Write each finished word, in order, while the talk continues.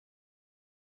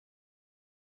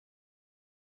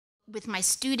With my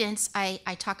students, I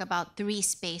talk about 3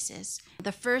 spaces.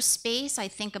 The first space I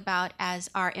think about as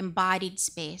our embodied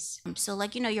space. So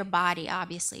like, your body,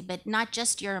 obviously, but not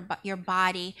just your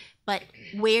body, but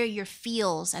where your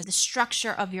feels, as the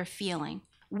structure of your feeling.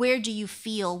 Where do you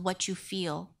feel what you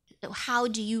feel? How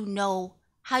do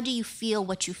you feel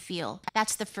what you feel?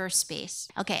 That's the first space.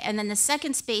 Okay, and then the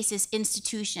second space is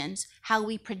institutions, how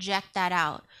we project that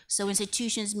out. So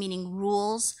institutions meaning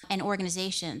rules and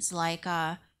organizations, like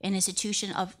an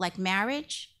institution of like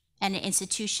marriage, and an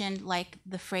institution like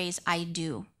the phrase I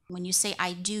do. When you say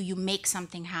I do, you make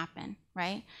something happen,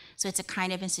 right? So it's a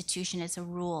kind of institution, it's a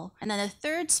rule. And then the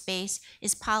third space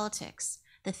is politics,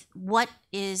 what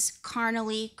is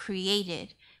carnally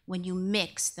created when you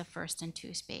mix the first and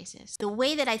 2 spaces. The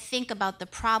way that I think about the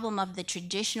problem of the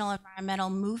traditional environmental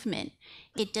movement,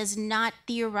 it does not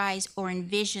theorize or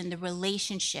envision the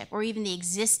relationship or even the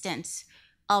existence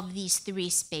of these 3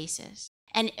 spaces.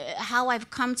 And how I've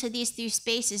come to these 3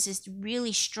 spaces is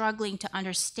really struggling to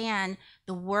understand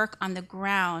the work on the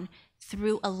ground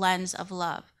through a lens of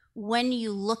love. When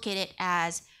you look at it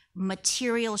as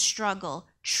material struggle,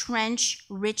 trench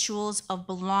rituals of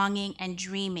belonging and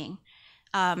dreaming,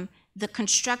 the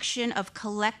construction of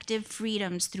collective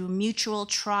freedoms through mutual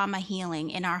trauma healing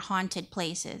in our haunted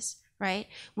places, right?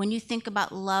 When you think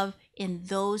about love in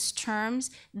those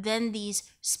terms, then these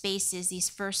spaces, these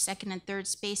first, second, and third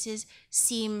spaces,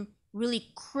 seem really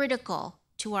critical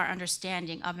to our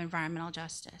understanding of environmental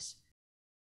justice.